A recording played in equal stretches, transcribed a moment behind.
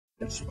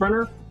At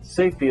Sprinter,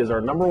 safety is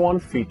our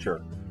 #1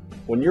 feature.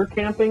 When you're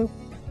camping,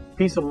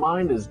 peace of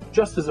mind is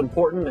just as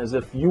important as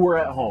if you were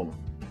at home.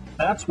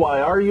 That's why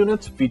our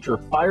units feature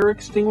fire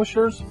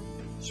extinguishers,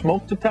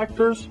 smoke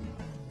detectors,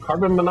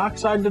 carbon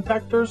monoxide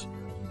detectors,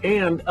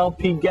 and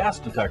LP gas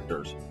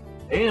detectors.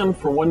 And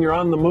for when you're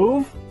on the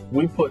move,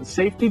 we put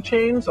safety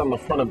chains on the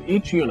front of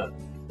each unit,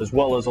 as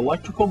well as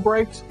electrical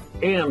brakes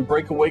and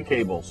breakaway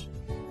cables.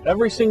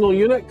 Every single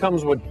unit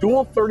comes with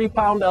dual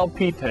 30-pound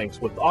LP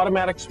tanks with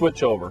automatic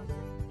switchover,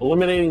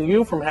 eliminating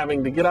you from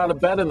having to get out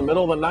of bed in the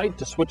middle of the night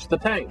to switch the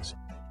tanks.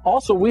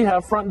 Also, we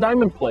have front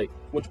diamond plate,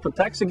 which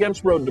protects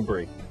against road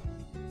debris.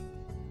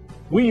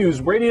 We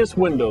use radius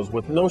windows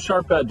with no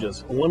sharp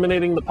edges,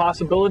 eliminating the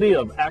possibility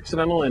of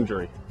accidental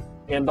injury.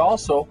 And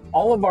also,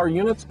 all of our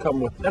units come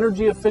with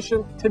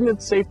energy-efficient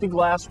tinted safety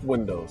glass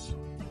windows.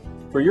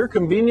 For your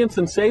convenience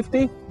and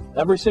safety,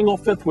 every single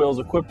fifth wheel is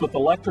equipped with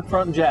electric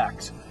front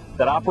jacks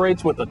that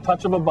operates with a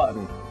touch of a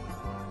button.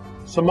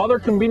 Some other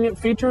convenient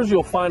features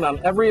you'll find on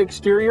every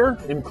exterior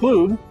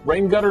include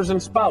rain gutters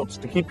and spouts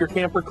to keep your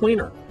camper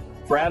cleaner.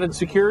 For added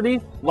security,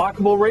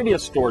 lockable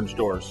radius storage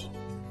doors.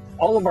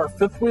 All of our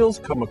fifth wheels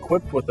come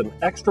equipped with an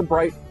extra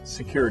bright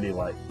security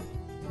light.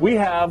 We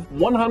have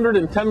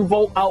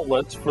 110-volt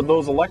outlets for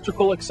those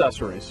electrical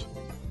accessories.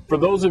 For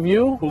those of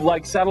you who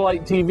like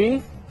satellite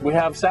TV, we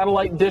have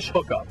satellite dish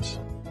hookups.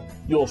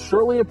 You'll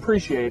surely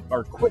appreciate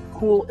our quick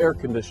cool air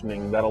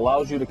conditioning that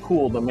allows you to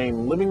cool the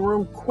main living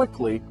room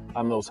quickly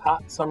on those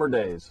hot summer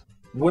days.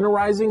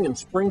 Winterizing and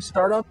spring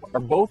startup are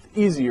both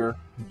easier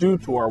due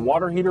to our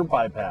water heater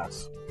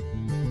bypass.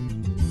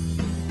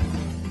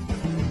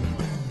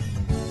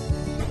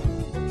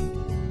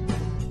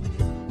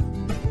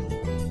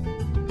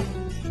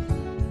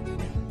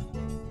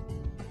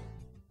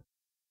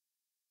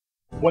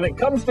 When it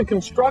comes to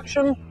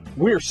construction,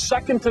 we're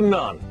second to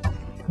none.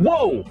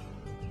 Whoa!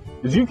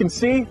 As you can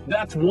see,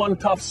 that's one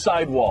tough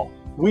sidewall.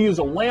 We use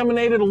a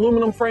laminated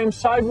aluminum frame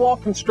sidewall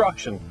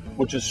construction,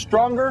 which is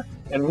stronger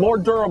and more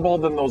durable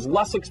than those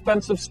less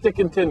expensive stick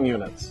and tin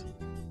units.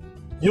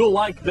 You'll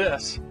like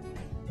this.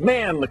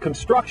 Man, the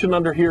construction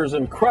under here is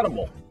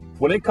incredible.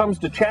 When it comes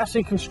to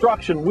chassis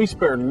construction, we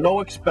spare no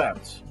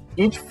expense.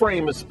 Each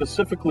frame is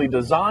specifically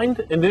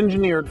designed and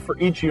engineered for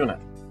each unit.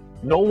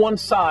 No one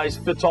size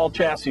fits all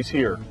chassis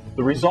here.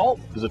 The result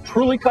is a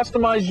truly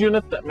customized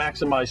unit that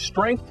maximizes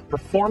strength,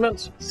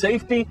 performance,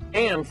 safety,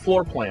 and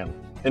floor plan.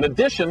 In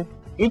addition,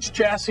 each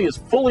chassis is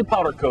fully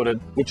powder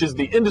coated, which is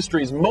the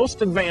industry's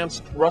most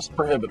advanced rust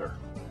prohibitor.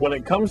 When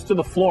it comes to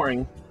the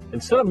flooring,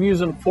 instead of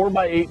using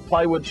 4x8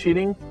 plywood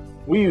sheeting,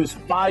 we use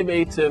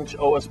 5/8"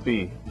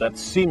 OSB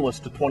that's seamless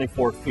to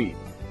 24 feet.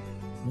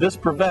 This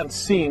prevents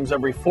seams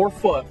every 4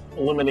 foot,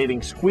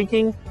 eliminating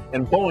squeaking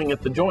and bowing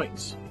at the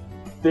joints.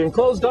 The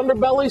enclosed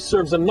underbelly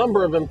serves a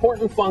number of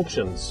important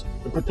functions.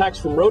 It protects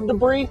from road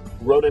debris,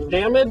 rodent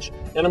damage,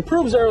 and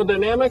improves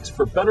aerodynamics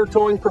for better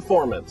towing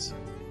performance.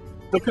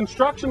 The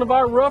construction of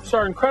our roofs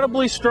are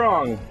incredibly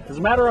strong. As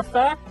a matter of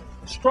fact,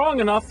 strong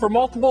enough for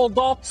multiple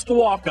adults to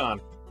walk on.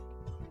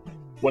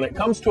 When it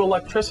comes to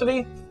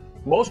electricity,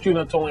 most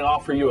units only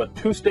offer you a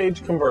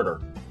 2-stage converter,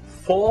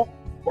 full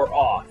or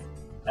off.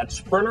 At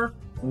Sprinter,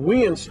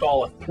 we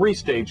install a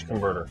 3-stage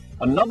converter.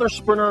 Another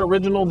Sprinter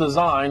original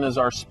design is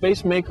our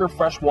Spacemaker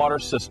freshwater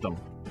system.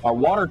 Our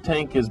water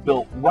tank is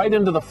built right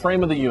into the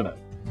frame of the unit,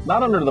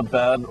 not under the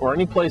bed or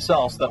any place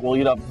else that will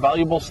eat up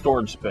valuable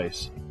storage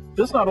space.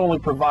 This not only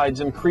provides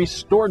increased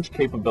storage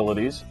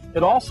capabilities,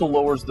 it also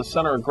lowers the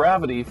center of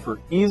gravity for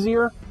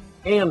easier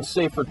and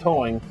safer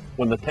towing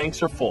when the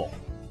tanks are full.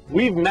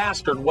 We've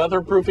mastered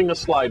weatherproofing a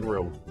slide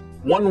room.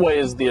 One way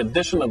is the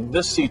addition of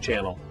this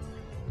C-channel.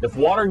 If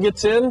water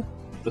gets in,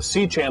 the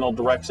C-channel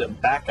directs it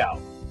back out.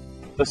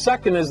 The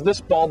second is this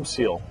bulb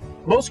seal.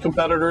 Most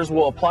competitors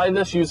will apply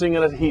this using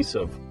an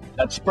adhesive.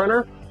 At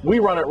Sprinter, we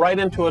run it right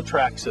into a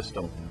track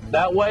system.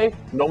 That way,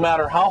 no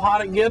matter how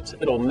hot it gets,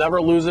 it'll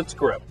never lose its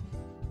grip.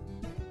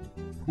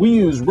 We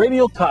use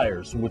radial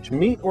tires, which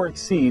meet or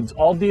exceeds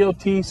all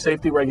DOT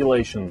safety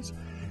regulations.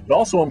 It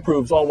also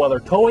improves all-weather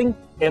towing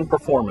and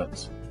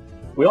performance.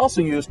 We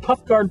also use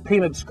ToughGuard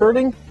painted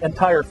skirting and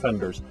tire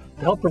fenders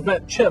to help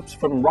prevent chips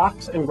from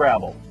rocks and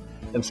gravel,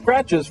 and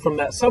scratches from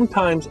that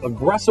sometimes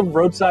aggressive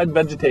roadside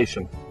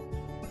vegetation.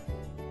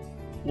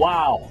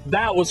 Wow,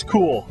 that was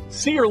cool.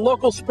 See your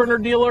local Sprinter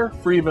dealer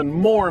for even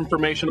more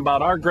information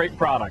about our great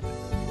product.